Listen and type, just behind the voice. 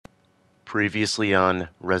Previously on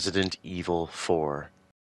Resident Evil 4.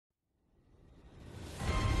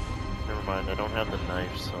 Never mind, I don't have the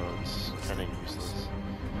knife, so it's kinda useless.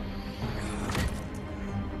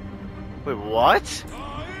 Wait, what?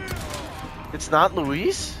 It's not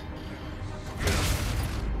Luis?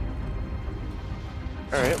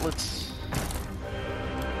 Alright, let's...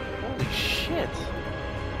 Holy shit.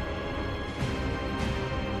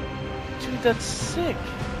 Dude, that's sick.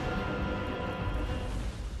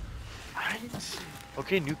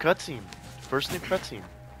 Okay, new cutscene. First new cutscene.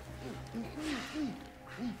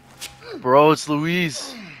 Bro, it's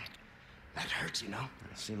Louise. That hurts, you know.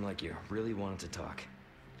 It seemed like you really wanted to talk.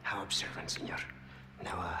 How observant, senor.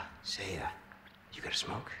 Now, say, you got a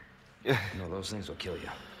smoke? Yeah. No, those things will kill you.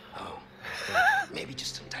 Oh. Maybe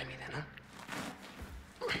just untie me then,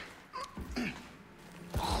 huh?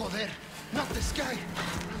 Joder, not this guy.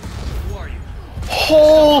 Who are you?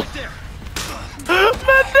 Oh!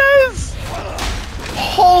 Mendez!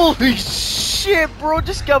 Holy shit, bro,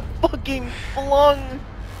 just got fucking flung.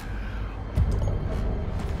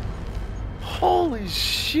 Holy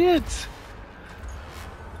shit.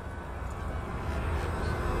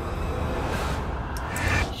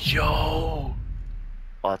 Yo.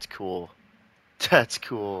 Oh, that's cool. That's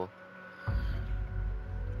cool.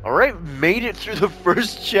 Alright, made it through the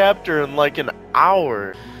first chapter in like an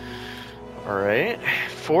hour. Alright,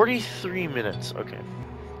 43 minutes, okay.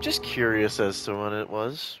 Just curious as to when it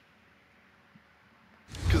was.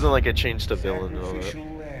 Because then like I changed the villain and all that.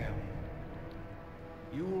 Sacrificial lamb,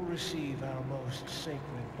 you will receive our most sacred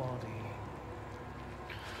body.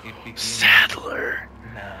 It begins Sadler.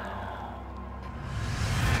 now.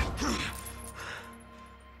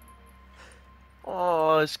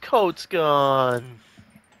 Oh, his coat's gone.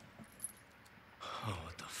 Oh,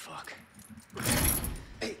 what the fuck?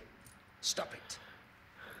 Hey, stop it.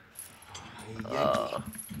 Hey, Yankee.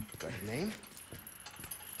 Got your name?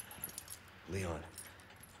 Leon.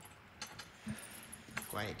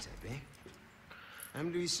 Quiet type, eh?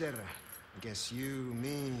 I'm Luis Serra. Guess you,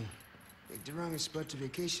 me, picked the wrongest spot to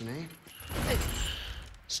vacation, eh? Hey,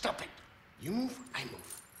 stop it. You move, I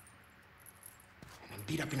move. And I'm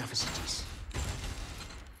beat up enough as it is.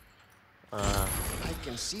 I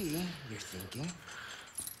can see you're thinking.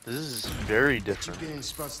 This is very You've different. been in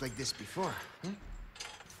spots like this before, huh?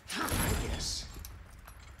 I guess.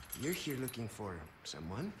 You're here looking for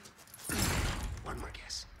someone? One more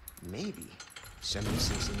guess. Maybe some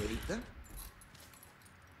missing señorita?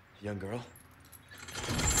 Young girl?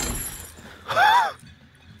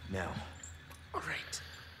 Now. All right.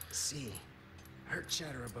 See. Heard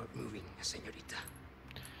chatter about moving a señorita.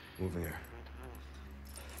 Moving her?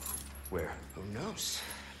 Where? Who knows?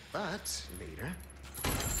 But later,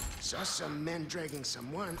 saw some men dragging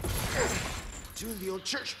someone to the old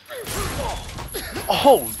church.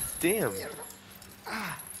 Oh, damn.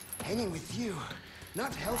 Hanging with you,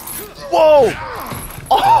 not healthy. Whoa!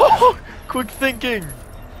 Oh! Quick thinking.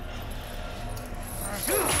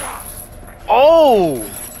 Oh!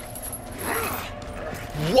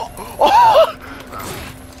 What? Oh!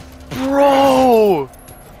 Bro!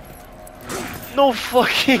 No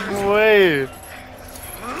fucking way!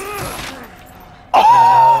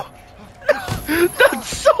 Oh! That's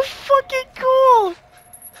so fucking cool!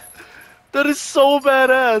 That is so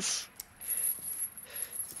badass!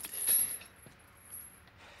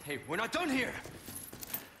 Hey, we're not done here.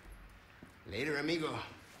 Later, amigo.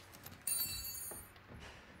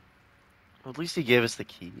 Well, at least he gave us the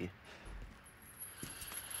key.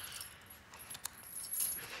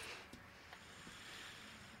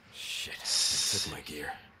 Shit, took my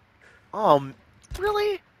gear.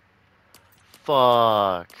 Really?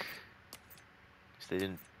 Fuck. Guess they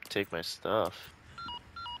didn't take my stuff.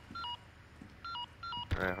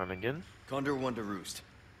 Alright, Hunnigan. Condor 1 to Roost.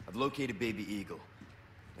 I've located Baby Eagle.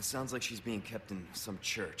 It sounds like she's being kept in some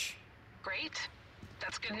church. Great.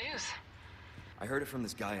 That's good news. I heard it from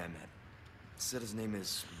this guy I met. Said his name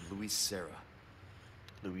is Luis Serra.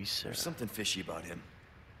 Luis Serra. There's something fishy about him.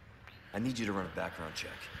 I need you to run a background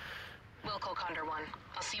check. We'll call Condor 1.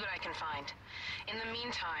 I'll see what I can find. In the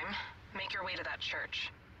meantime, make your way to that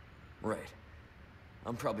church. Right.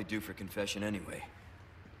 I'm probably due for confession anyway.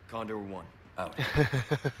 Condor 1, out.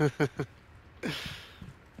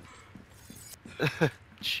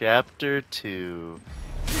 Chapter 2.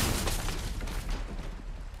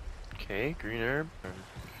 Okay, green herb.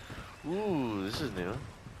 Ooh, this is new.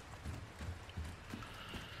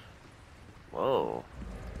 Whoa.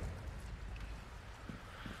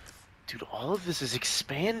 Dude, all of this is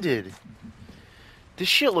expanded. This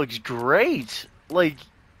shit looks great. Like...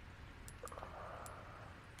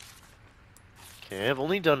 Okay, I've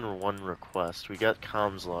only done one request. We got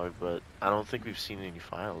comms log, but I don't think we've seen any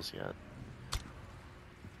files yet.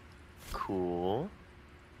 Cool.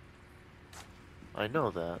 I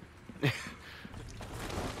know that.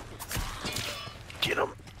 Get him!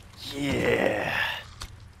 Yeah!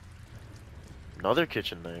 Another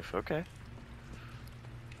kitchen knife, okay.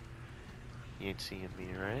 You ain't seeing me,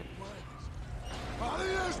 right?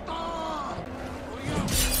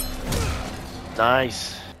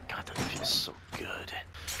 Nice! God, that feels so good.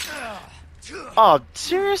 Oh,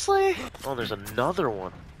 seriously? Oh, there's another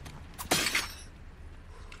one.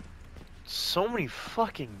 So many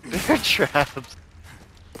fucking bear traps.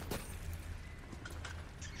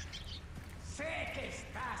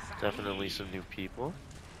 Definitely some new people.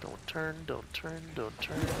 Don't turn, don't turn, don't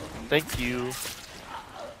turn. Thank you.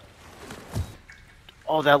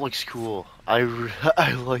 Oh, that looks cool. I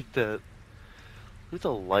like that. Look at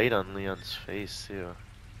the light on Leon's face, too.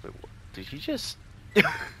 Wait, what? Did he just... Is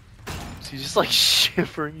he just like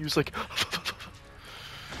shivering? He was like...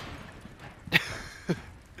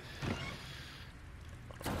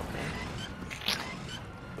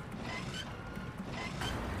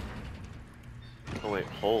 Oh wait,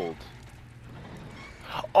 hold.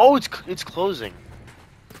 Oh, it's closing.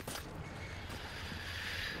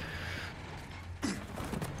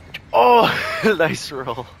 Oh, nice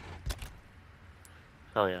roll.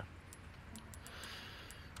 Hell yeah.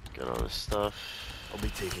 Got all this stuff. I'll be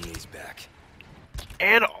taking these back.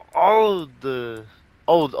 And all of the...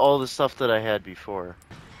 Oh, all the stuff that I had before.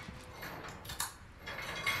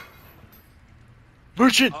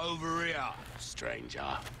 Merchant! Over here, stranger.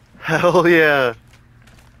 Hell yeah.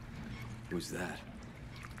 Who's that?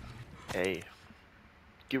 Hey.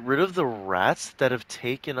 Get rid of the rats that have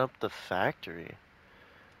taken up the factory.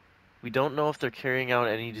 We don't know if they're carrying out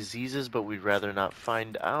any diseases, but we'd rather not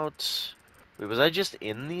find out. Wait, was I just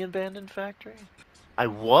in the abandoned factory? I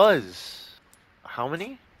was. How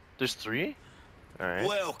many? There's 3? Alright.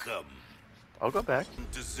 Welcome. I'll go back.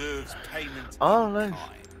 Deserves payment Oh, in nice.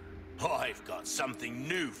 kind. I've got something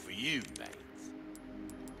new for you, mate.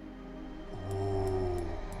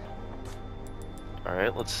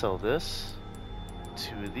 Alright, let's sell this.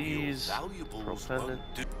 2 of these. Your valuables Pearl pendant.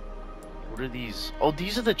 won't do. What are these? Oh,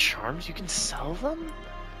 these are the charms? You can sell them?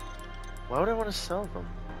 Why would I want to sell them?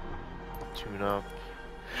 Tune up.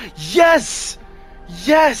 Yes!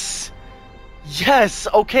 Yes! Yes!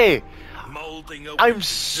 Okay. Molding a I'm weapon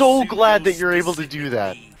so to suit glad your that you're able to do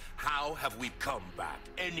that. specific need. How have we come back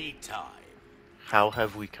anytime? How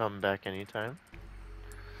have we come back anytime?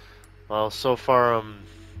 Well, so far I'm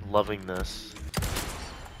loving this.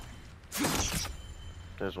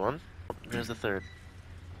 There's one. There's the third.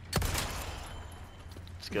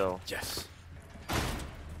 Let's go. Yes.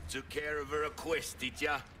 Took care of her request, did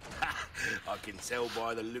ya? I can tell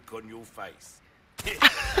by the look on your face.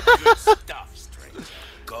 Good stuff, stranger.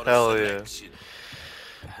 Got a Hell yeah. selection.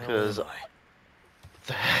 Because...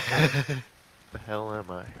 the hell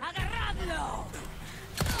am I?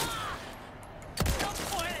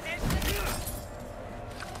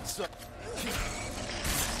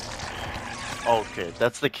 Okay,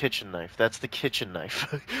 that's the kitchen knife. That's the kitchen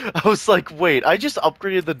knife. I was like, wait, I just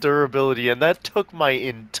upgraded the durability and that took my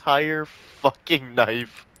entire fucking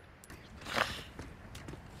knife.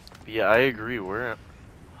 But yeah, I agree. We're...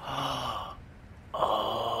 Oh.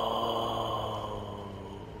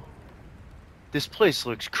 This place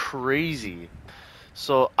looks crazy.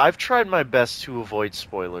 So, I've tried my best to avoid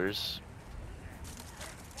spoilers.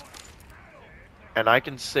 And I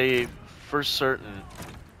can say for certain,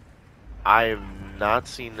 I have not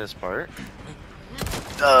seen this part.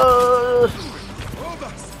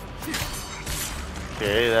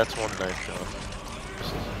 Okay, that's one knife shot.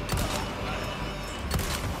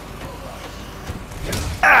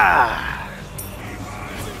 Ah!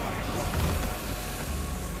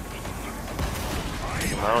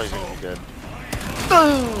 Now he's gonna be dead.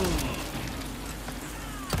 Boom!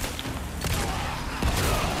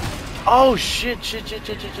 Oh shit!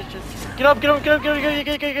 Get up!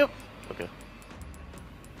 Okay.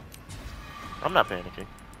 I'm not panicking.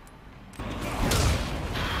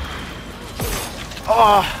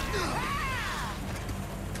 Oh!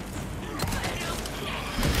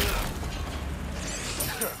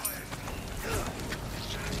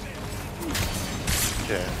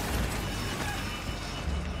 Okay.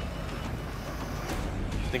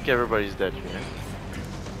 I think everybody's dead here.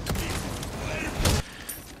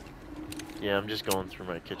 Yeah, I'm just going through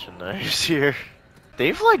my kitchen knives here.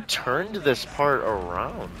 They've like turned this part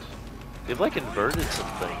around. They've like inverted some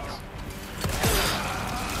things.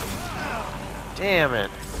 Damn it.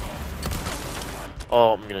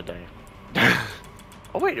 Oh, I'm gonna die.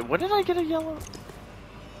 Oh wait, when did I get a yellow?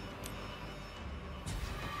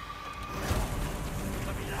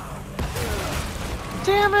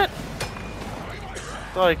 Damn it!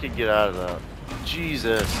 Thought I could get out of that.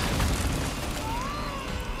 Jesus.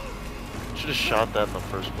 Should have shot that in the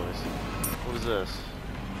first place. What is this?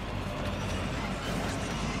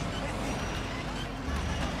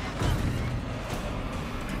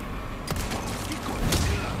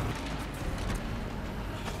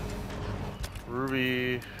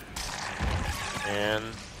 Ruby. And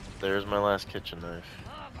there's my last kitchen knife.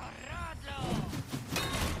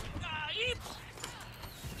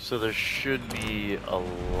 So there should be a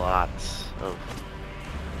lot of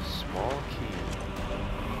small keys.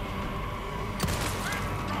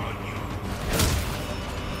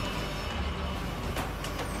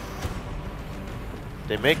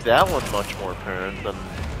 They make that one much more apparent than...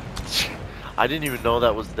 I didn't even know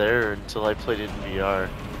that was there until I played it in VR.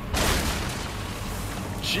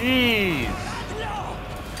 Jeez!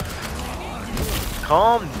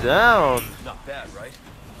 Calm down! Not bad, right?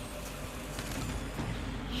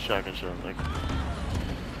 Shotgun shell, like...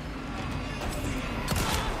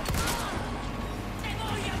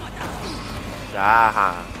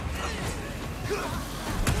 Ah!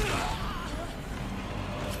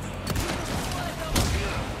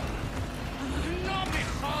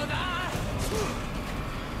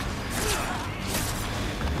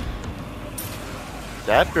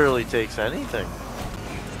 That barely takes anything.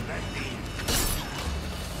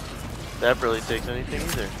 That barely takes anything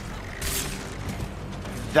either.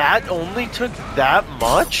 That only took that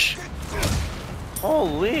much?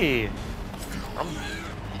 Holy.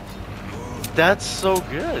 That's so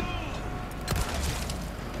good.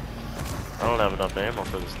 I don't have enough ammo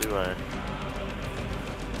for this, do I?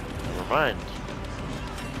 Never mind.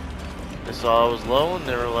 They saw I was low and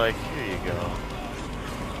they were like, here you go.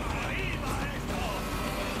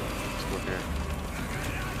 Let's go here.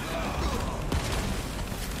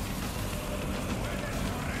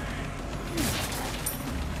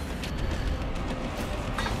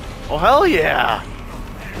 Oh hell yeah!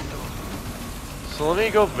 So let me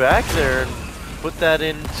go back there and put that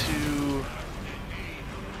into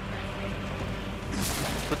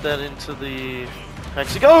the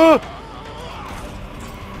hexagon. Oh!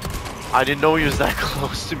 I didn't know he was that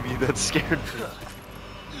close to me. That scared me.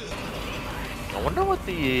 I wonder what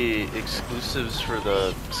the exclusives for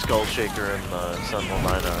the Skull Shaker and the Sentinel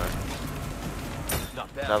 9 are.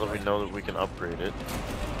 Not bad, Now that we know that we can upgrade it.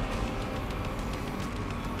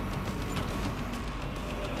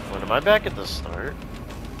 When am I back at the start?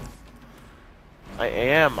 I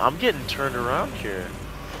am. I'm getting turned around here.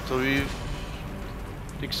 So we've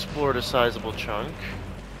explored a sizable chunk.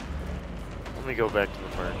 Let me go back to the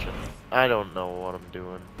merchant. I don't know what I'm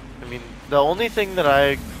doing. I mean, the only thing that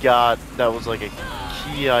I got that was like a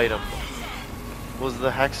key item was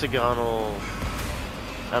the hexagonal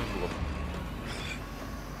emblem.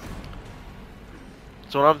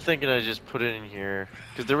 So what I'm thinking, I just put it in here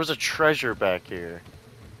because there was a treasure back here.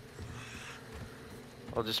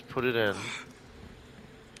 I'll just put it in.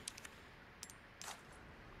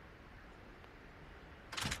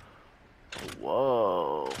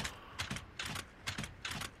 Whoa.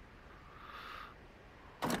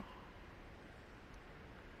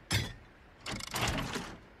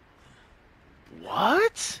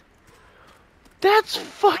 What? That's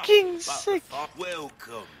fucking sick.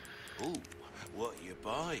 Welcome. Ooh, what you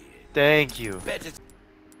buying? Thank you. Better.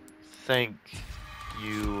 Thank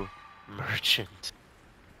you, merchant.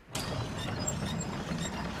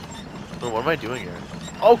 Oh, what am I doing here?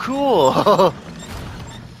 Oh, cool!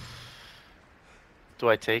 Do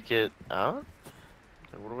I take it out?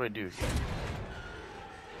 What do I do here?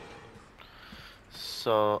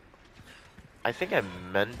 So, I think I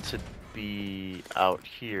meant to be out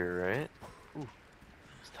here, right? Ooh,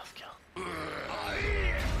 stealth kill.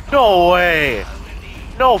 No way!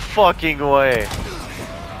 No fucking way!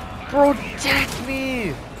 Protect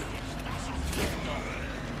me!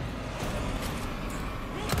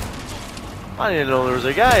 I didn't know there was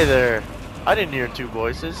a guy there. I didn't hear two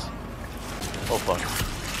voices. Oh fuck.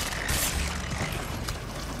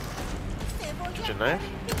 Kitchen knife.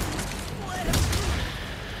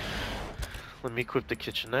 Let me equip the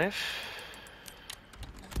kitchen knife.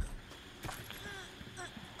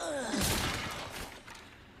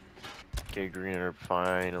 Okay, green herb,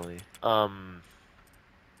 finally. There's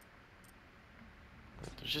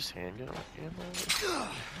just handgun ammo.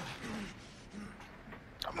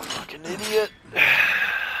 I'm a fucking idiot. Oh,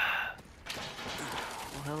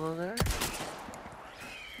 hello there.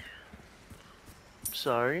 I'm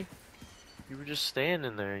sorry. You were just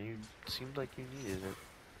standing there. You seemed like you needed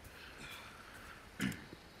it.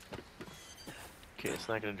 Okay, it's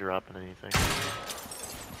not gonna drop in anything.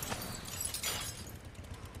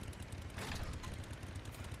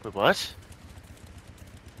 Wait, what?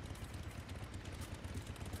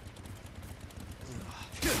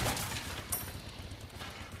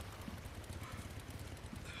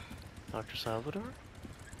 Dr. Salvador?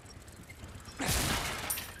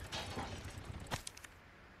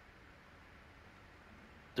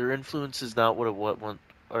 Their influence is not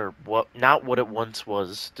not what it once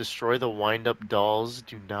was. Destroy the wind-up dolls.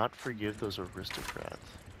 Do not forgive those aristocrats.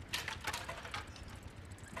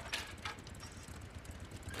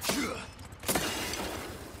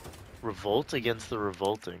 Revolt against the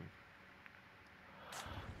revolting.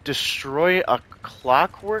 Destroy a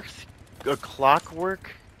clockwork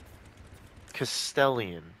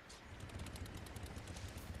Castellian.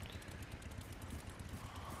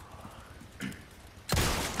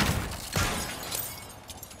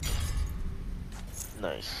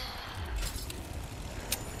 Nice.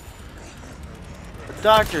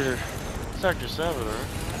 Dr. Salvador.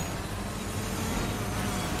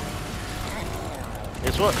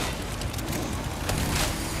 Guess what?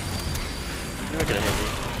 You're not gonna hit me.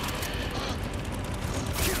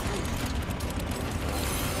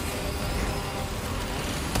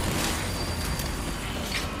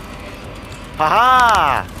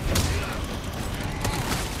 Haha!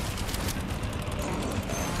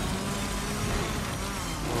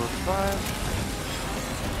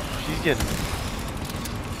 She's getting...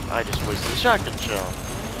 I just wasted a shotgun shell.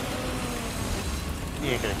 He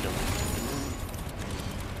ain't gonna kill me.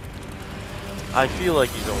 I feel like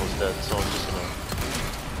he's almost dead, so I'm just gonna...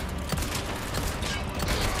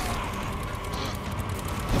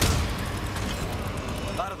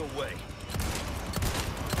 Out of the way.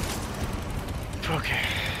 Okay.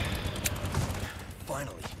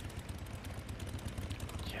 Finally.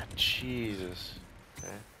 Yeah, Jesus.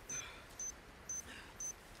 Okay.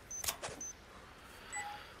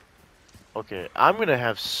 Okay, I'm gonna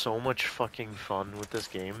have so much fucking fun with this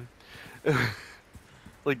game.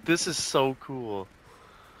 Like, this is so cool.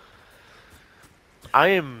 I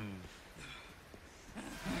am...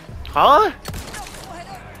 Huh?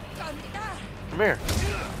 Come here.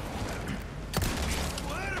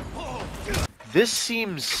 This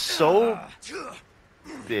seems so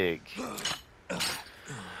big. Yeah,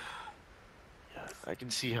 I can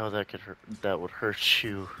see how that could hurt. That would hurt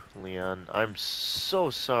you, Leon. I'm so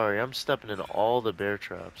sorry. I'm stepping in all the bear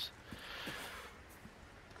traps.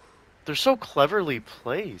 They're so cleverly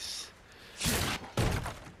placed.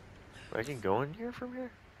 I can go in here from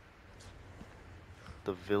here?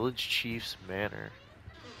 The village chief's manor.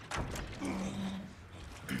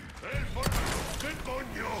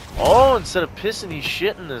 Oh, instead of pissing, he's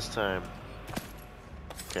shitting this time.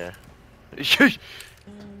 Okay.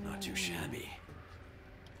 Not too shabby.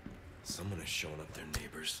 Someone has shown up their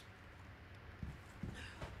neighbors.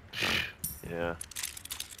 Yeah.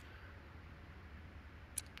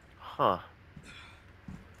 Huh.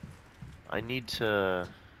 I need to...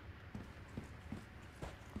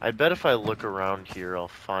 I bet if I look around here, I'll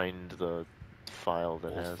find the file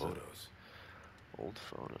that Old has photos. it. Old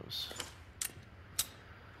photos.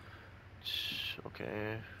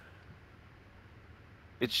 Okay.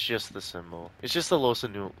 It's just the symbol. It's just the Los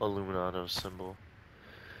Illuminados symbol.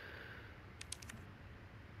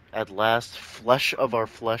 At last, flesh of our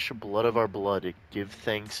flesh, blood of our blood, give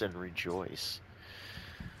thanks and rejoice.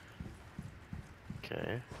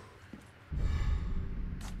 Okay.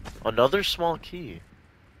 Another small key.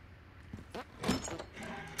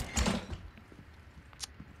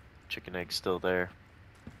 Chicken egg's still there.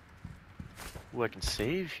 Ooh, I can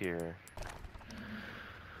save here.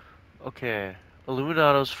 Okay.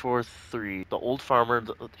 Illuminados 4-3. The old farmer,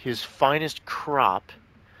 his finest crop.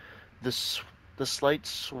 The slight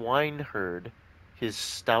swineherd, his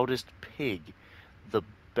stoutest pig. The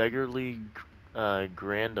beggarly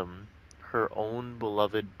grandam, her own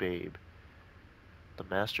beloved babe. The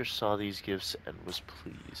master saw these gifts and was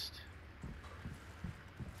pleased.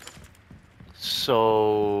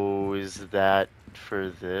 So, is that for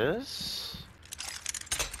this?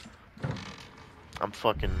 I'm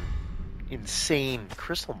fucking insane.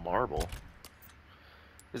 Crystal marble.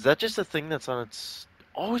 Is that just a thing that's on its...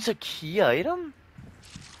 Oh, it's a key item?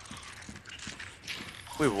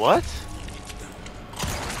 Wait, what?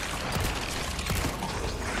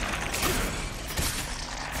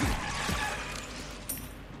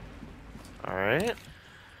 Alright.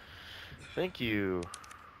 Thank you.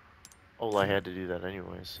 Oh, I had to do that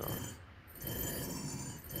anyway, so...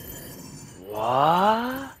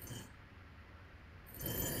 What?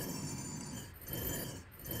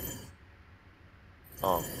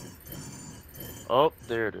 Oh. Oh,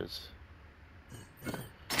 there it is.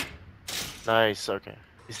 Nice, okay.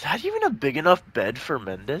 Is that even a big enough bed for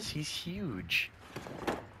Mendez? He's huge.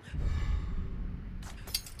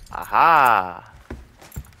 Aha!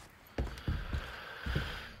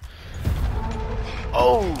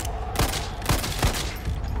 Oh!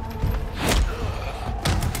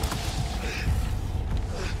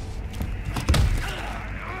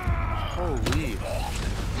 Holy.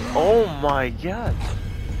 Oh my god.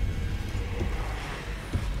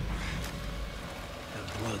 The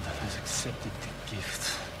blood has accepted the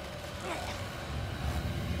gift.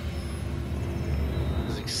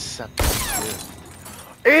 Is accepted.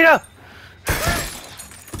 Ada!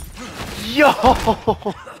 Yo!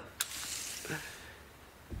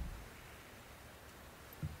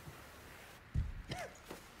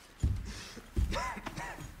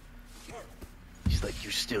 He's like,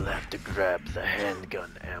 you still have to grab the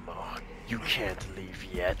handgun ammo. You can't leave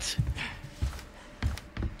yet.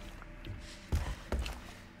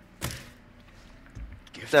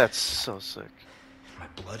 Gift? That's so sick. My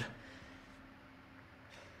blood?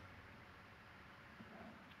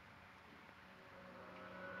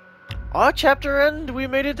 Oh, chapter end! We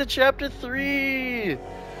made it to chapter 3!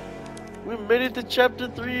 We made it to chapter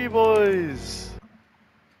 3, boys!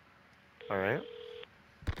 Alright.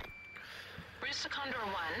 Bruce to Condor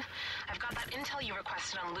 1, I've got that intel you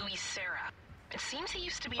requested on Louis Serra. It seems he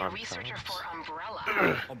used to be a On researcher phones. for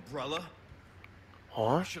Umbrella. Umbrella?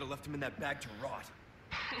 Huh? I should have left him in that bag to rot.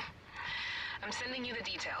 I'm sending you the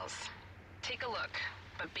details. Take a look,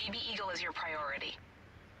 but Baby Eagle is your priority.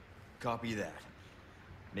 Copy that.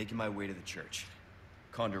 Making my way to the church.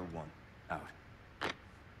 Condor 1, out.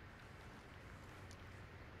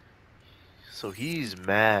 So he's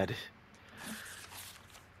mad.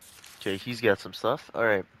 Okay, he's got some stuff.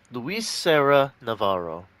 Alright. Luis Serra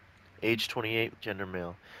Navarro. Age 28, gender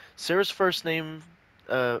male. Sarah's name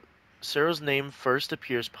first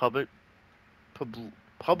appears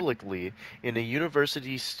publicly in a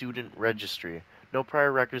university student registry. No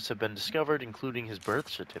prior records have been discovered, including his birth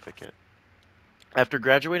certificate. After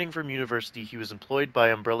graduating from university, he was employed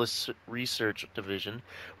by Umbrella's research division,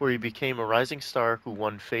 where he became a rising star who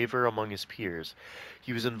won favor among his peers.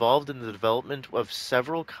 He was involved in the development of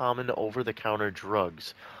several common over-the-counter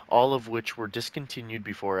drugs, all of which were discontinued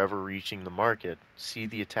before ever reaching the market. See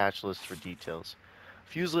the attached list for details.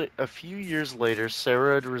 A few years later,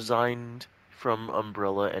 Sarah had resigned from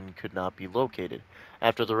Umbrella and could not be located.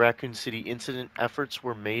 After the Raccoon City incident, efforts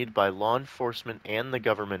were made by law enforcement and the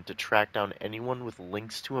government to track down anyone with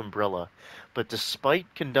links to Umbrella, but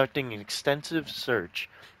despite conducting an extensive search,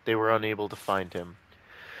 they were unable to find him.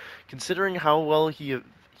 Considering how well he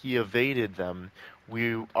evaded them,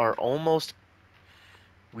 we are almost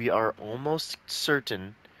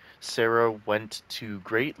certain Sarah went to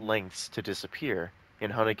great lengths to disappear. In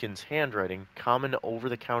Hunnikin's handwriting, common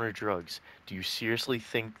over-the-counter drugs. Do you seriously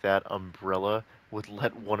think that Umbrella would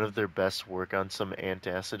let one of their best work on some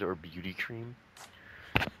antacid or beauty cream?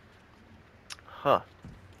 Huh.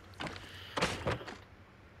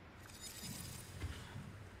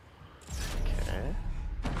 Okay.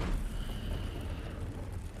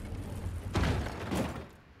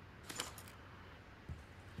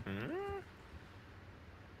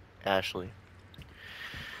 Ashley.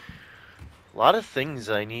 A lot of things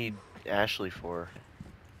I need Ashley for.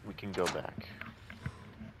 We can go back.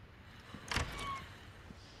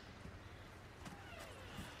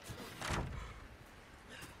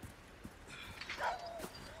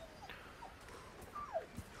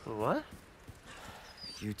 What?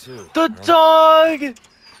 You too. The dog!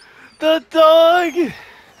 The dog!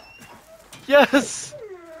 Yes!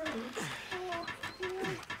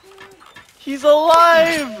 He's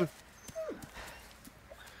alive!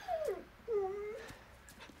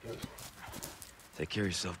 Take care of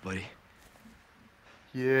yourself, buddy.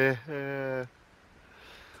 Yeah.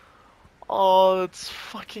 Oh, it's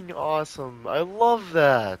fucking awesome. I love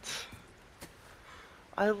that.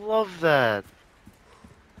 I love that.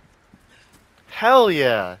 Hell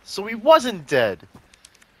yeah. So he wasn't dead.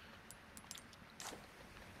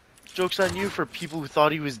 Joke's on you for people who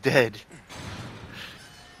thought he was dead.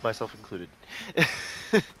 Myself included.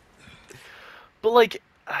 But like,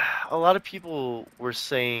 a lot of people were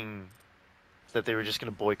saying that they were just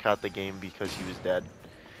gonna boycott the game because he was dead.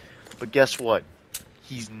 But guess what?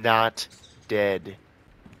 He's not dead.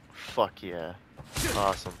 Fuck yeah.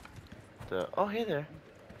 Awesome. Oh, hey there.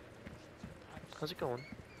 How's it going?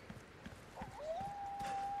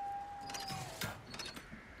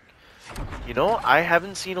 You know, I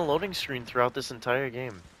haven't seen a loading screen throughout this entire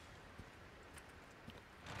game.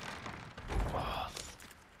 Oh,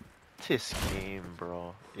 this game,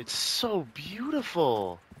 bro. It's so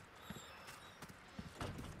beautiful.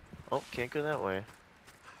 Oh, can't go that way.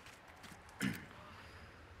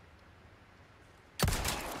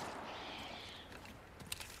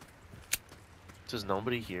 There's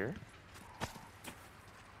nobody here?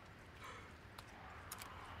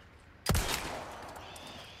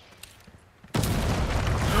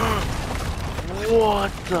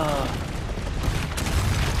 What the?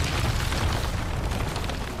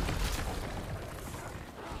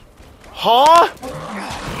 Huh?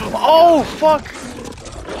 Oh, fuck!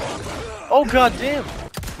 Oh, goddamn!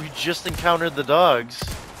 We just encountered the dogs.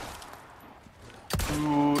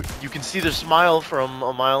 Who, you can see their smile from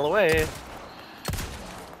a mile away.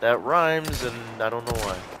 That rhymes, and I don't know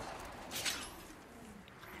why.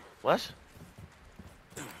 What?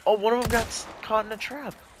 Oh, one of them got caught in a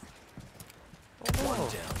trap. Oh,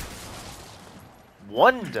 no.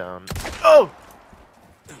 One down. Oh!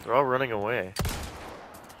 They're all running away.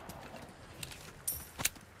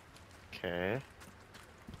 Okay.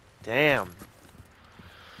 Damn.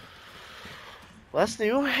 Well, that's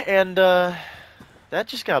new, and that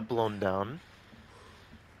just got blown down.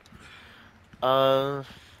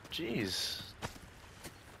 Jeez.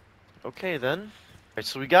 Okay then. Alright,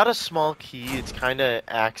 so we got a small key. It's kinda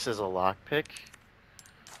acts as a lockpick.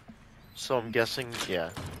 So I'm guessing, yeah,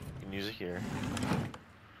 you can use it here.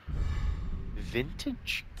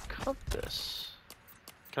 Vintage compass.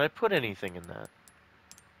 Can I put anything in that?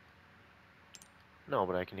 No,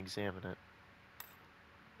 but I can examine it.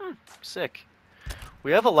 Sick.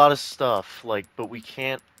 We have a lot of stuff, like, but we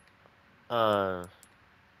can't, that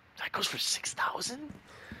goes for 6,000?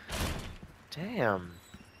 Damn.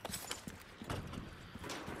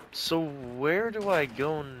 So where do I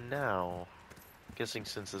go now? Guessing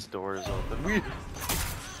since this door is open. We.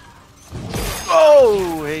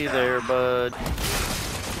 Oh, hey there, bud.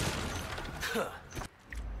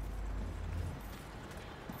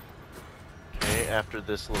 Okay, after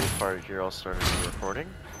this little part here, I'll start a new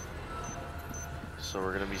recording. So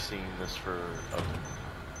we're gonna be seeing this for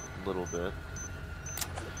a little bit.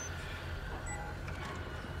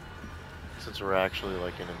 Since we're actually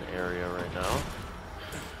like in an area right now.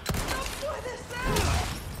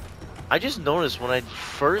 I just noticed when I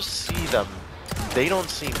first see them, they don't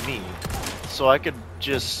see me. So I could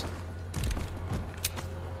just...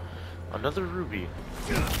 Another ruby.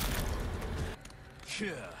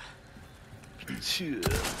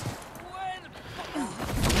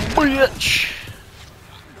 Bitch!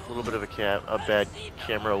 A little bit of a bad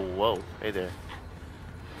camera. Whoa, hey there.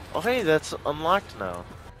 Oh hey, that's unlocked now.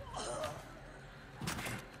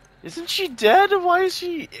 Isn't she dead? Why is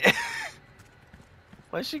she...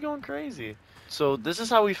 Why is she going crazy? So this is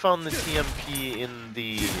how we found the TMP in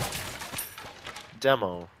the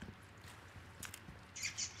demo.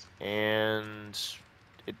 And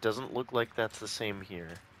it doesn't look like that's the same here.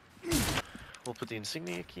 We'll put the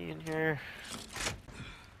insignia key in here.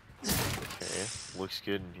 Okay, looks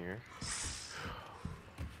good in here.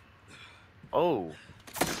 Oh.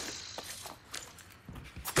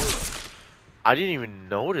 I didn't even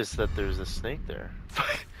notice that there's a snake there.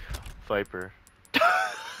 Viper.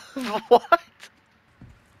 What?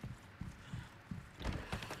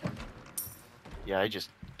 Yeah, I just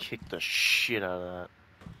kicked the shit out of that.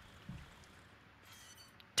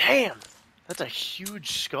 Damn! That's a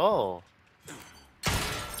huge skull.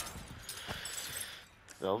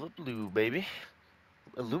 Velvet blue, baby.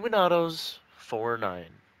 Illuminados 4-9.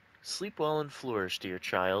 Sleep well and flourish, dear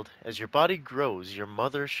child. As your body grows, your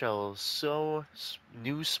mother shall sew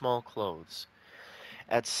new small clothes.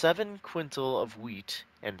 At 7 quintal of wheat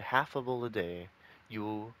and half a bull a day,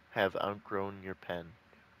 you have outgrown your pen.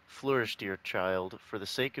 Flourish, dear child, for the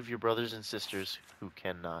sake of your brothers and sisters who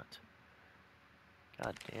cannot.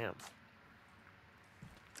 God damn.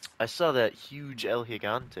 I saw that huge El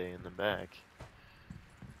Gigante in the back.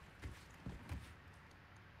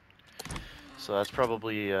 So that's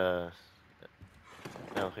probably El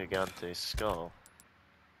Gigante's skull.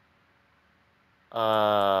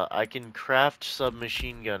 I can craft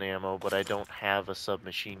submachine gun ammo, but I don't have a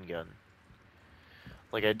submachine gun.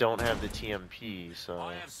 Like, I don't have the TMP, so...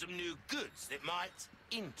 I have some new goods that might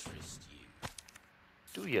interest you.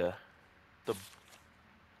 Do ya? The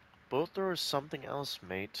bolt thrower is something else,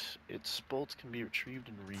 mate. Its bolts can be retrieved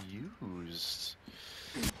and reused.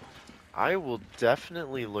 I will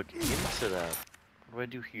definitely look into that. What do I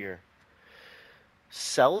do here?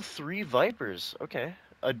 Sell 3 Vipers. Okay.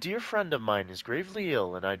 A dear friend of mine is gravely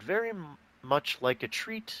ill, and I'd very much like a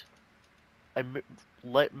treat.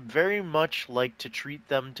 Very much like to treat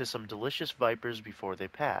them to some delicious Vipers before they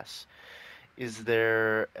pass. Is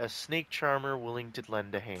there a snake charmer willing to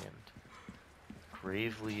lend a hand?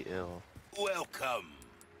 Gravely ill. Welcome.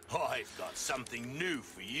 I've got something new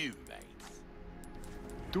for you, mate.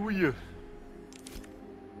 Do you?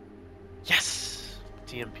 Yes!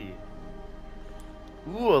 TMP.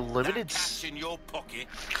 Ooh, a That limited. cash in your pocket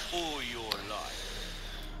or your life.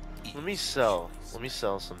 Let me Easy sell. choice. Let me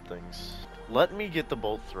sell some things. Let me get the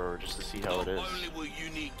bolt thrower just to see how it Not is. only will you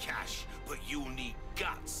need cash, but you'll need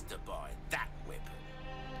guts to buy that weapon.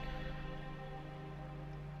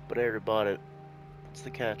 But I already bought it. What's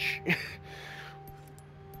the catch?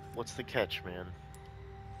 What's the catch, man?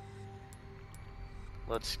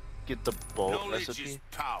 Let's get the bolt Knowledge is recipe.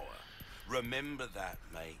 power. Remember that,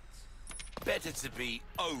 mate. Better to be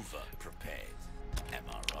over-prepared. Am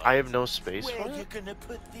I right? I have no space Where for you it? gonna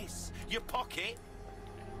put this? Your pocket?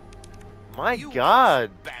 My You god!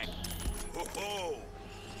 Bang. Ho ho!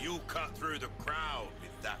 You cut through the crowd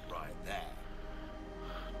with that right there.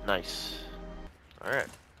 Nice. Alright.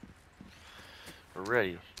 We're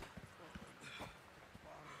ready.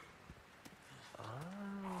 Oh.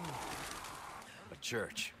 A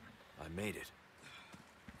church. I made it.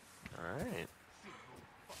 Alright.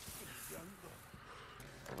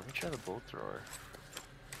 Let me try the bolt thrower.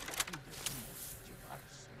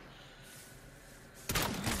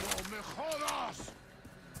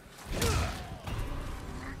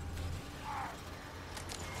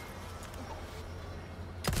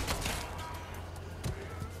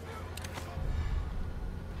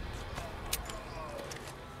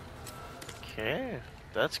 Okay,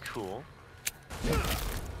 that's cool.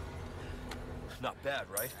 Not bad,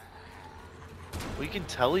 right? We can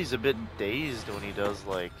tell he's a bit dazed when he does,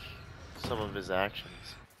 like, some of his actions.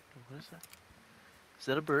 What is that? Is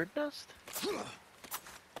that a bird nest?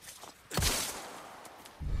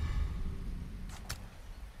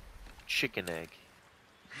 Chicken egg.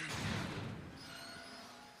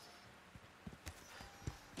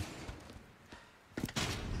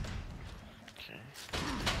 Okay.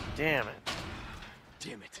 Damn it.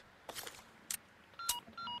 Damn it.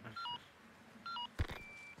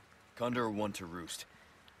 Condor 1 to roost.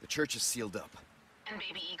 The church is sealed up. And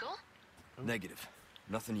Baby Eagle? Negative.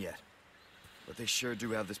 Nothing yet. But they sure do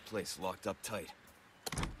have this place locked up tight.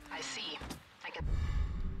 I see. I can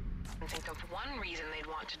think of one reason they'd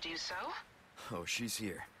want to do so. Oh, she's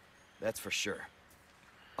here. That's for sure.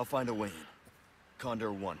 I'll find a way in.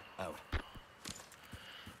 Condor 1, out.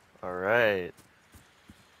 Alright.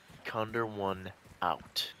 Condor 1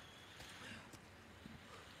 out.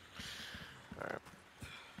 Alright.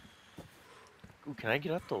 Ooh, can I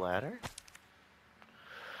get up the ladder?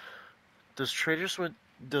 Those traitorous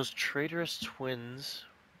twins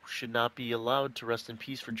should not be allowed to rest in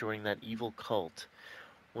peace for joining that evil cult.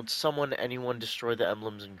 Won't anyone destroy the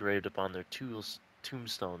emblems engraved upon their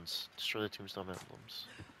tombstones? Destroy the tombstone emblems.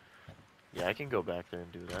 Yeah, I can go back there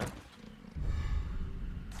and do that.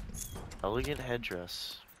 Elegant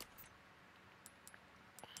headdress.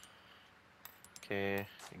 Okay,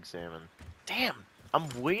 examine. Damn! I'm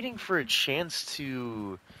waiting for a chance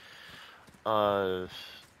to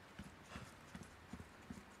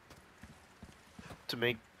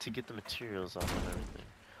to get the materials off and everything.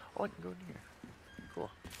 Oh, I can go in here. Cool.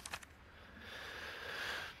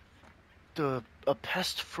 A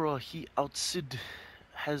pest for he outside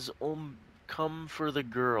has come for the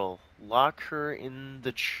girl. Lock her in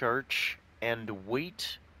the church and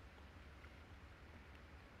await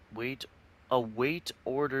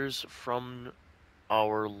orders from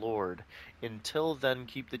our Lord. Until then,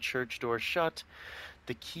 keep the church door shut.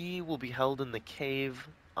 The key will be held in the cave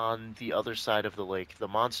on the other side of the lake. The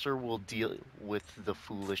monster will deal with the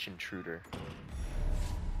foolish intruder.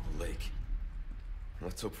 The lake.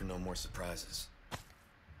 Let's hope for no more surprises.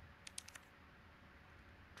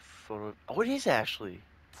 Photo. Oh, it is actually.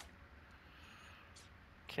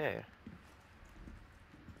 Okay.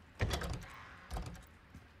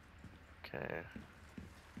 Okay.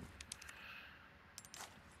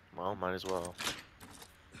 Well, might as well.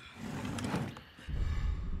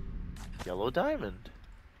 Yellow diamond.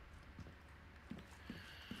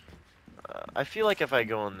 I feel like if I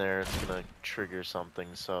go in there, it's gonna trigger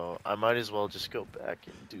something, so I might as well just go back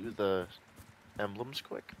and do the emblems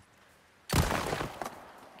quick.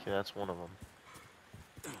 Okay, that's one of them.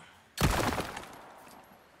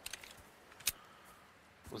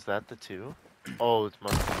 Was that the two? Oh, it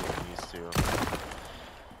must be these two.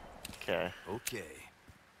 Okay. Okay.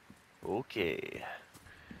 Okay.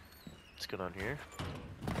 Let's go down here.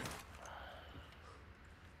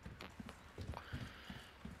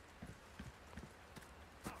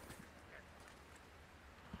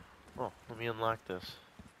 Oh, let me unlock this.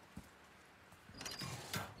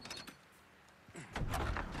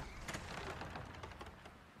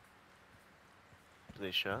 Do they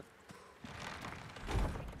shut?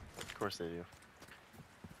 Of course they do.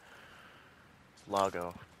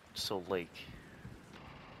 Lago. So lake.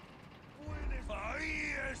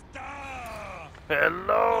 Ahí está.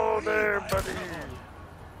 Hello there, buddy.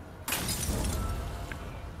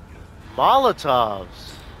 Molotovs.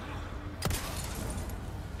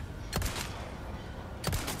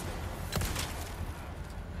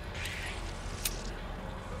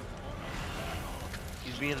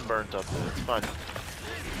 He's being burnt up there. It's fine.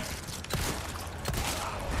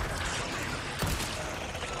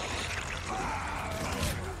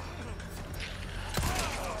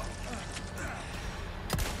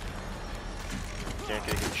 Can't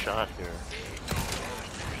get a good shot here.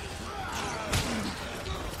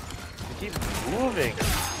 They keep moving.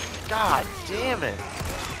 God damn it.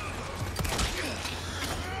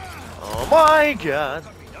 Oh my god.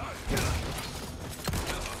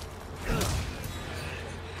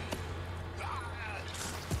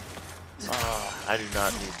 I do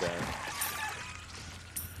not need that.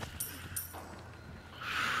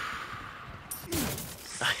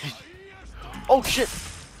 Oh shit!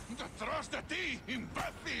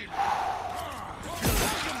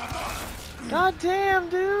 God damn,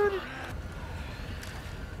 dude!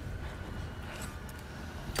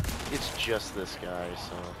 It's just this guy,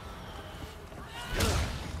 so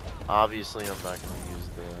obviously I'm not gonna use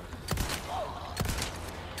the.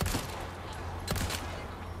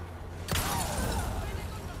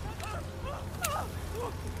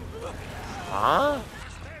 Huh?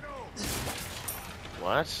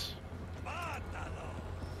 What?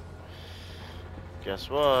 Guess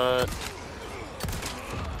what?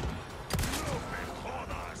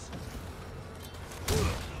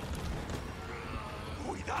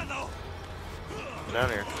 Get down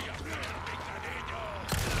here.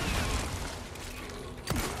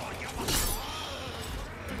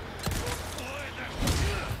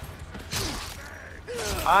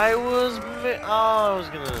 I was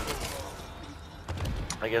gonna.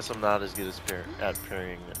 I guess I'm not as good as at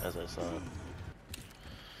parrying as I saw.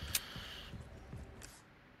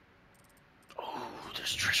 Oh,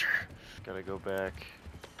 there's treasure. Gotta go back.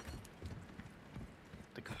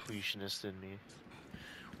 The completionist in me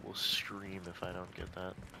will scream if I don't get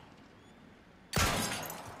that.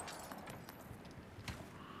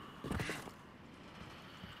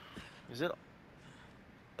 Is it?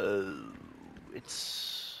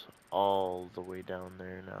 It's all the way down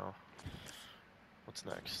there now. What's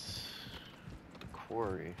next? The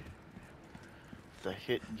quarry. The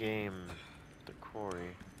hit game. The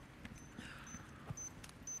quarry.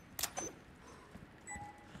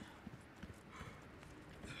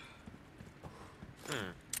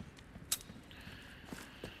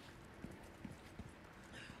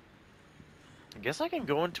 I guess I can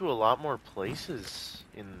go into a lot more places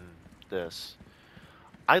in this.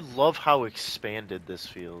 I love how expanded this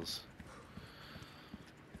feels.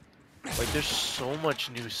 Like, there's so much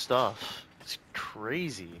new stuff. It's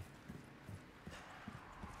crazy.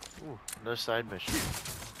 Ooh, another side mission.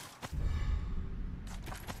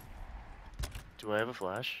 Do I have a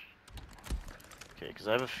flash? Okay, because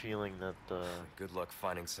I have a feeling that the... Good luck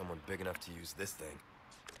finding someone big enough to use this thing.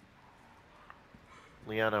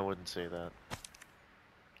 Liana wouldn't say that.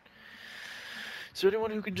 Is there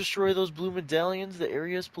anyone who can destroy those blue medallions? The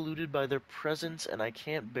area is polluted by their presence, and I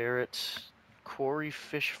can't bear it. Quarry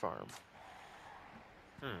Fish Farm.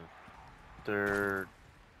 They're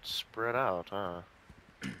spread out, huh?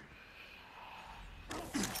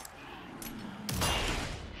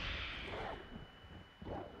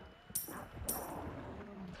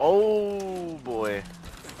 Oh boy.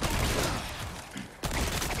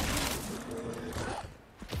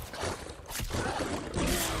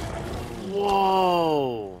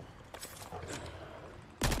 Whoa.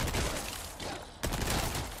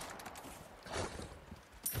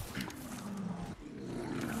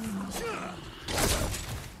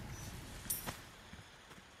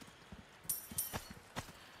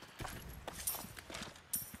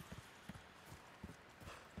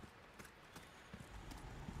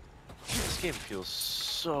 This game feels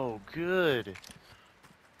so good.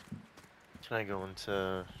 Can I go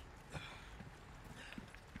into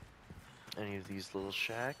any of these little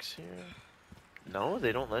shacks here? No,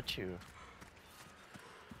 they don't let you.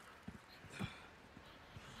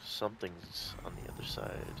 Something's on the other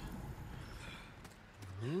side.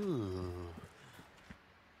 Ooh.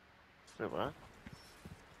 Wait, what?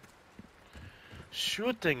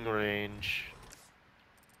 Shooting range.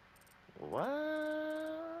 What?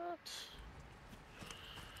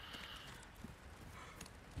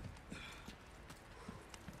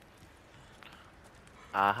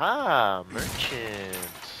 Aha, merchant.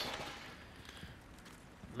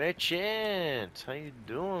 Merchant, how you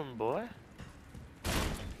doing, boy?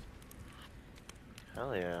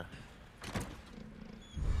 Hell yeah.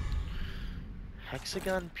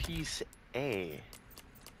 Hexagon piece A.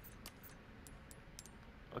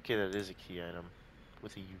 Okay, that is a key item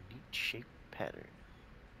with a unique shape pattern.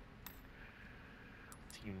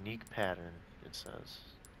 It's a unique pattern, it says.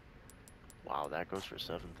 Wow, that goes for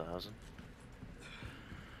 7,000.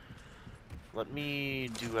 Let me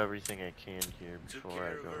do everything I can here Took before care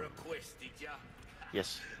I of go. her request, did ya?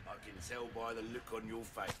 Yes. I can tell by the look on your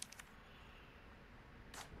face.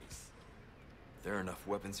 There are enough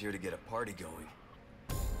weapons here to get a party going.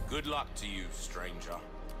 Good luck to you, stranger.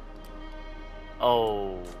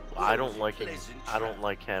 Oh, I Well, don't like it. pleasant I don't travel.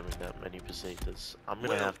 like having that many pesetas. I'm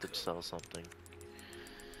gonna have to Welcome. sell something.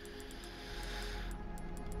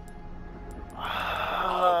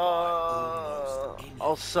 Almost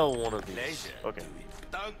I'll sell one of these. Pleasure. Okay.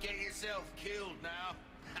 Don't get yourself killed now.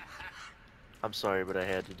 I'm sorry, but I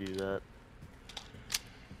had to do that.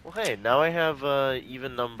 Well, hey, now I have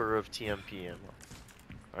even number of TMP ammo.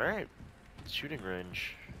 Alright. Shooting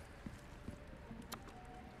range.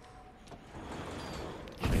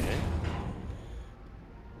 Okay.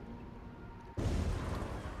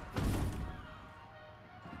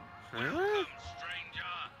 Huh?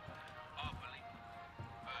 Stranger. I believe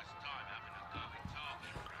first time having a go in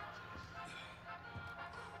target practice.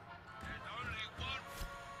 There's only one.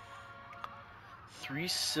 3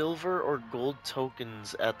 silver or gold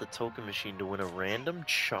tokens at the token machine to win a random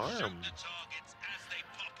charm. Shoot the targets as they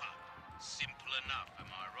pop up. Simple enough, am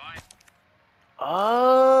I right?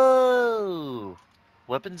 Oh!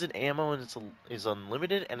 Weapons and ammo is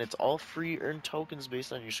unlimited, and it's all free. Earn tokens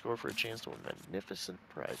based on your score for a chance to win magnificent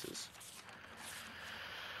prizes.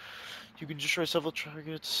 You can destroy several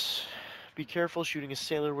targets. Be careful, shooting a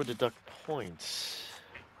sailor would deduct points.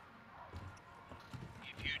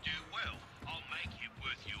 If you do well, I'll make it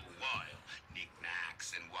worth your while.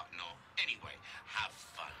 Knickknacks and whatnot. Anyway, have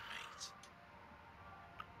fun, mate.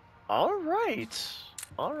 Alright.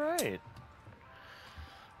 Alright.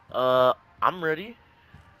 I'm ready.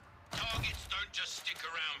 Targets don't just stick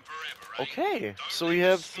around forever, eh? Okay, Don't so let we the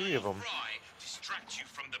have 3 of small them. fry distract you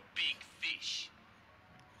from the big fish.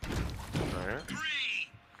 Alright. 3,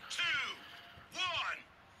 2, 1,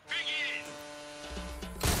 begin!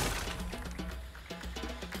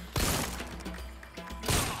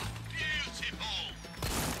 Beautiful!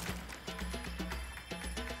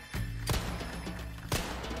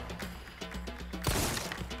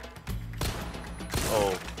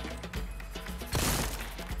 Oh.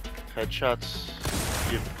 Headshots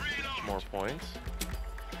give more points.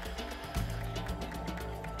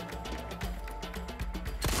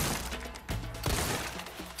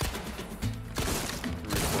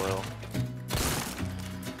 Recoil.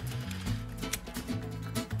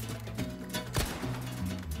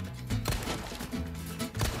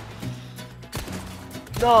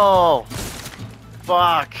 No!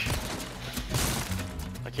 Fuck!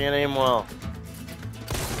 I can't aim well.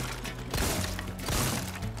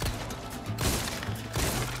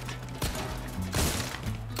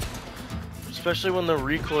 Especially when the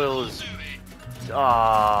recoil is...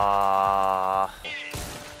 Ah.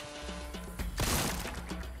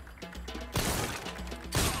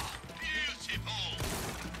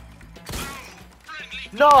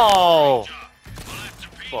 No!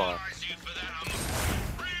 Fuck.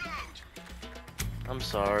 I'm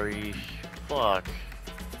sorry. Fuck.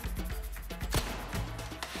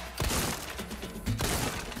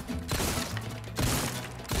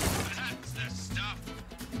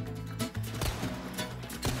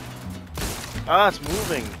 Ah, it's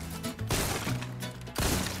moving.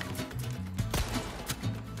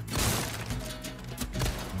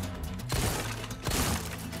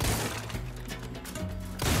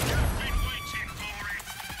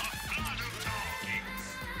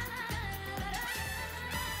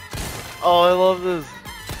 Oh, I love this.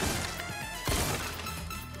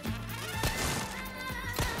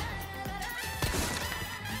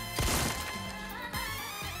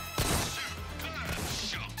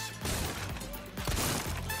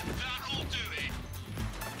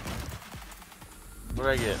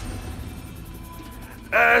 What'd I get?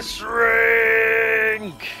 S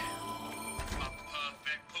rank.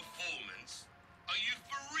 Perfect performance. Are you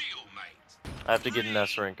for real, mate? I have to get an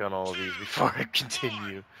S rank on all of these before I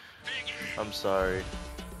continue. I'm sorry.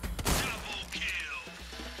 Double kill.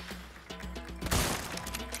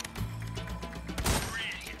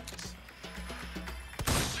 Brilliant.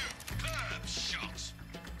 Superb shot.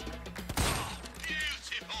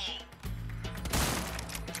 Beautiful.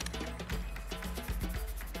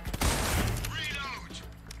 Reload.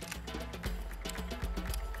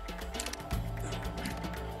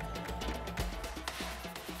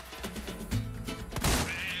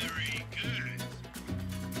 Very good.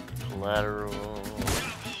 Collateral.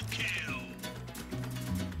 Double kill.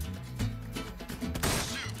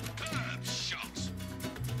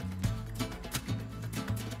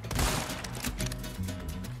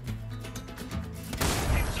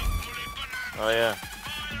 Oh yeah.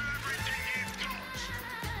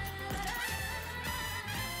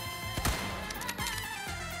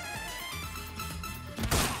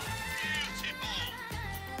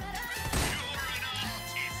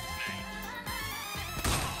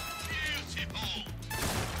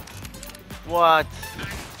 What?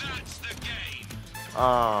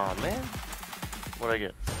 Oh man. What'd I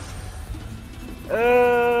get?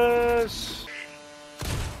 Yes.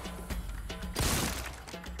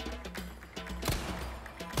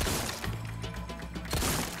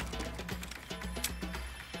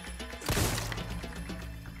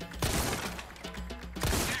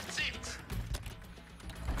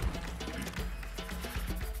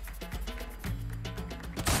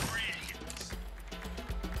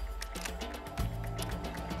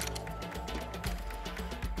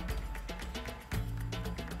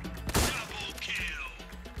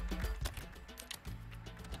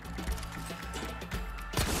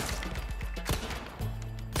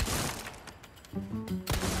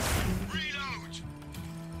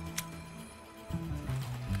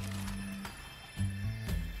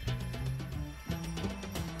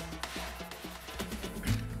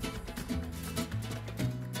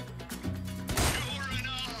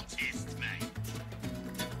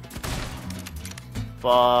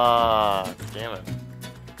 Fuck. Damn it.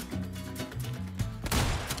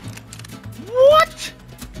 What?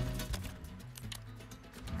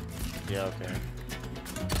 Yeah, okay.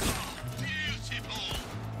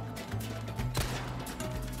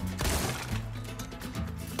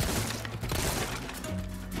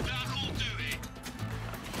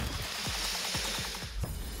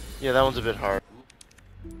 Yeah, that one's a bit hard.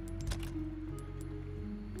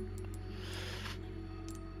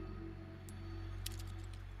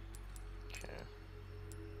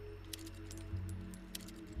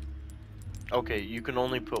 Okay, you can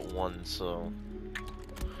only put one, so...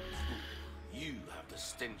 You have the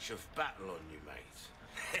stench of battle on you,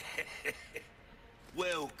 mate.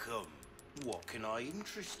 Welcome. What can I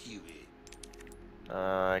interest you in?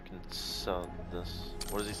 I can sell this.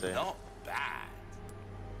 What does he say? Not bad.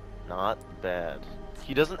 Not bad.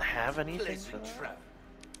 He doesn't have anything for Pleasant that? travel.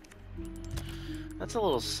 That's a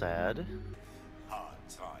little sad. Hard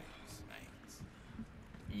times,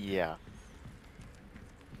 mate. Yeah.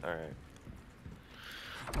 Alright.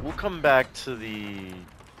 We'll come back to the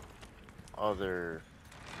other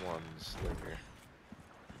ones later.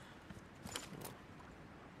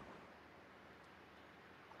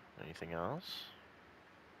 Anything else?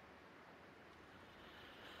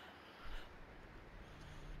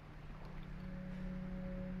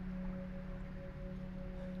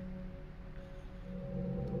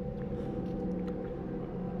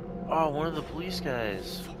 Oh, one of the police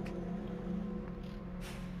guys.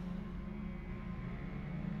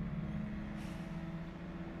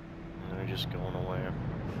 They're just going away.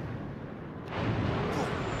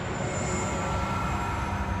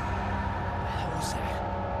 What was that?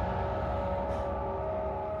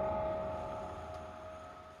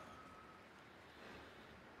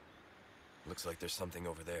 Looks like there's something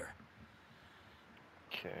over there.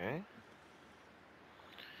 Okay.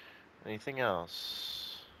 Anything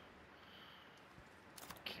else?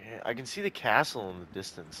 Okay, I can see the castle in the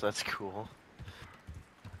distance. That's cool.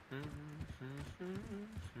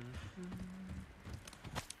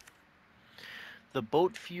 The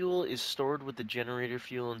boat fuel is stored with the generator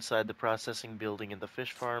fuel inside the processing building in the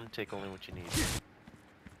fish farm. Take only what you need.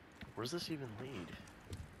 Where does this even lead?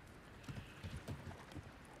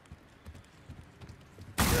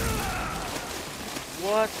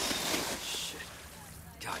 What? Shit.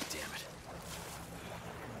 God damn it.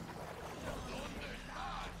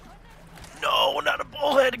 No, not a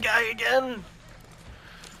bullhead guy again!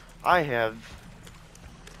 I have...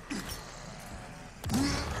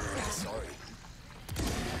 Sorry.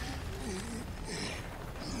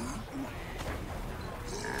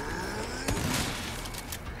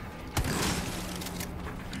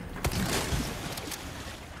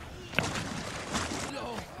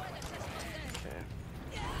 Okay.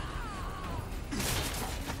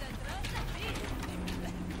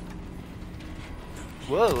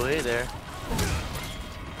 Whoa, hey there.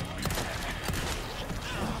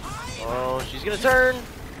 Oh, she's gonna turn!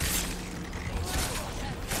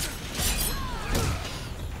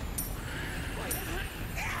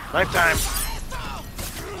 Knife time!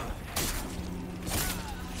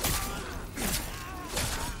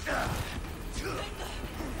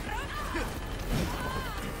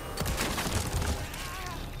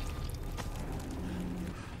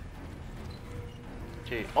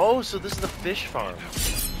 Okay. Oh, so this is the fish farm.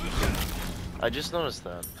 I just noticed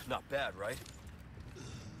that. Not bad, right?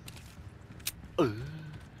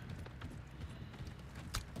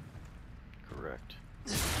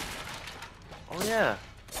 yeah.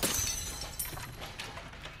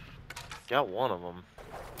 Got one of them.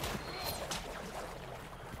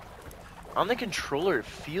 On the controller, it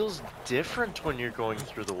feels different when you're going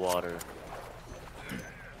through the water.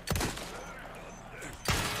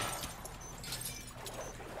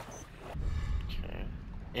 Okay.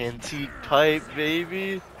 Antique pipe,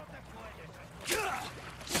 baby.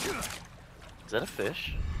 Is that a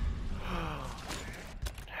fish?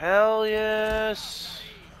 Hell yes!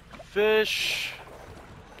 Fish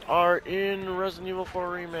are in Resident Evil 4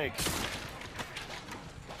 Remake.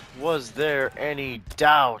 Was there any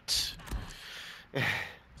doubt?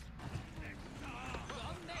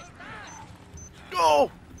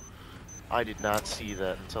 No! I did not see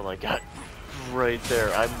that until I got right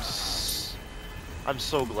there. I'm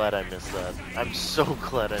so glad I missed that. I'm so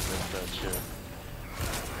glad I missed that shit.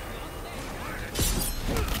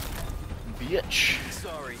 Bitch.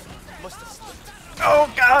 Sorry, must have slipped.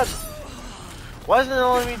 Oh god! Why isn't it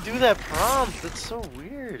letting me do that prompt? That's so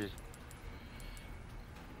weird.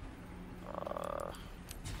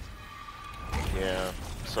 Yeah,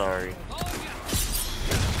 sorry.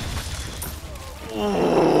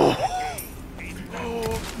 Oh,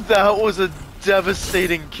 that was a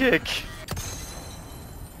devastating kick.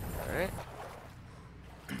 Alright.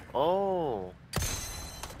 Oh.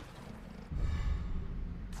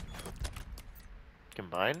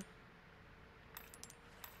 Combine?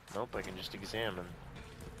 Nope, I can just examine.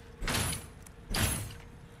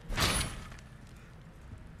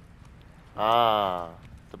 Ah,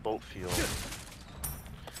 the boat field.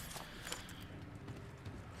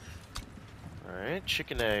 Alright,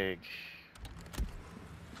 chicken egg.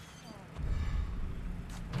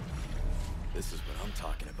 This is what I'm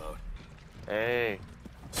talking about. Hey.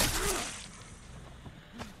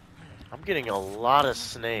 I'm getting a lot of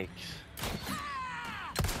snakes.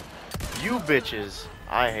 You bitches,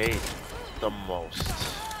 I hate the most.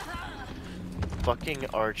 Fucking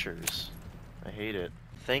archers. I hate it.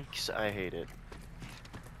 Thanks, I hate it.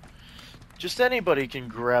 Just anybody can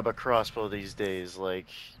grab a crossbow these days, like...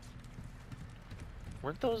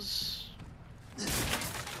 Weren't those...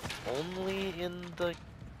 only in the...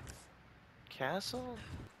 castle?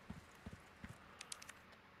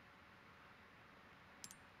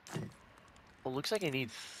 Well, looks like I need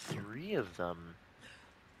 3 of them.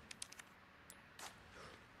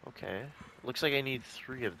 Okay. Looks like I need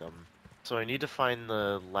 3 of them. So I need to find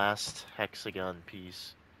the last hexagon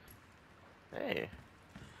piece. Hey.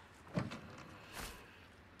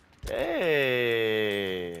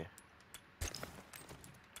 Hey!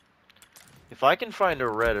 If I can find a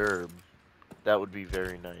red herb, that would be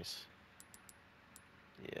very nice.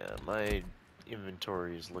 Yeah, my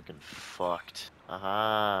inventory is looking fucked.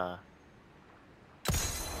 Aha!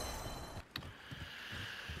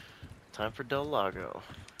 Time for Del Lago.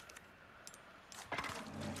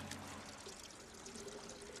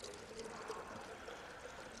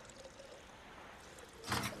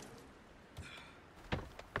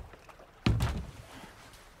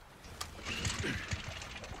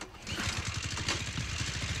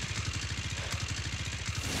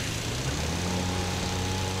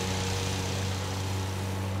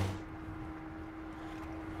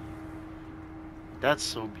 That's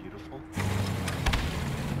so beautiful.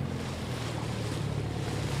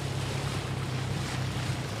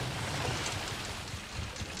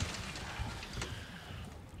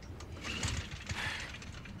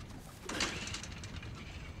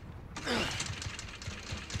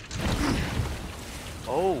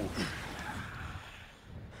 Oh!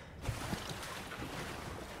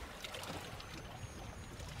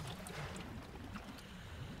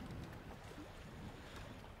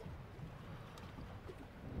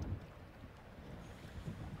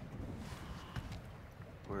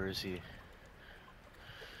 Where is he?